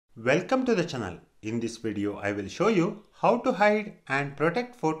Welcome to the channel. In this video, I will show you how to hide and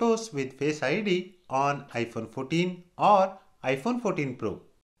protect photos with Face ID on iPhone 14 or iPhone 14 Pro.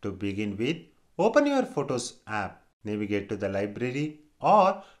 To begin with, open your Photos app, navigate to the library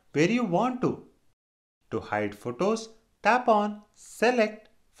or where you want to. To hide photos, tap on Select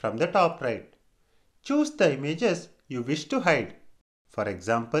from the top right. Choose the images you wish to hide. For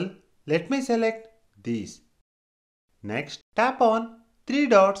example, let me select these. Next, tap on three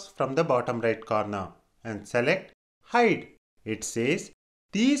dots from the bottom right corner and select Hide. It says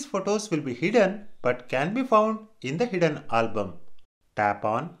these photos will be hidden but can be found in the hidden album. Tap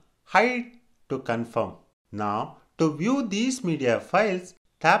on Hide to confirm. Now, to view these media files,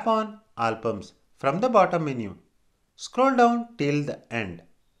 tap on Albums from the bottom menu. Scroll down till the end.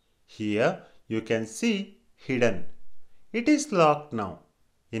 Here you can see Hidden. It is locked now.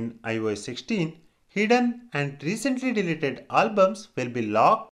 In iOS 16, hidden and recently deleted albums will be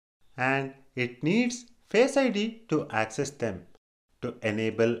locked and it needs Face ID to access them. To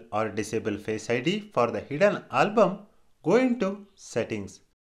enable or disable Face ID for the hidden album, go into Settings.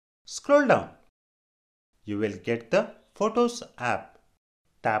 Scroll down. You will get the Photos app.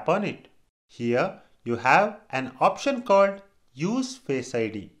 Tap on it. Here you have an option called Use Face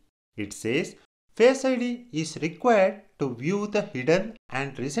ID. It says Face ID is required to view the hidden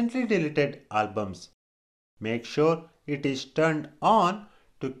and recently deleted albums. Make sure it is turned on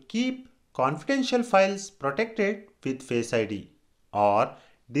to keep confidential files protected with Face ID, or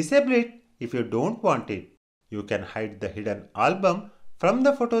disable it if you don't want it. You can hide the hidden album from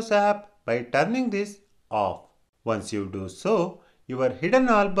the Photos app by turning this off. Once you do so, your hidden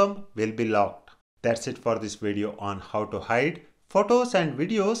album will be locked. That's it for this video on how to hide photos and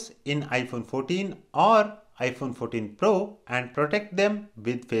videos in iPhone 14 or iPhone 14 Pro and protect them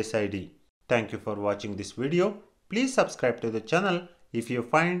with Face ID. Thank you for watching this video. Please subscribe to the channel if you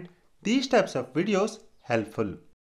find these types of videos helpful.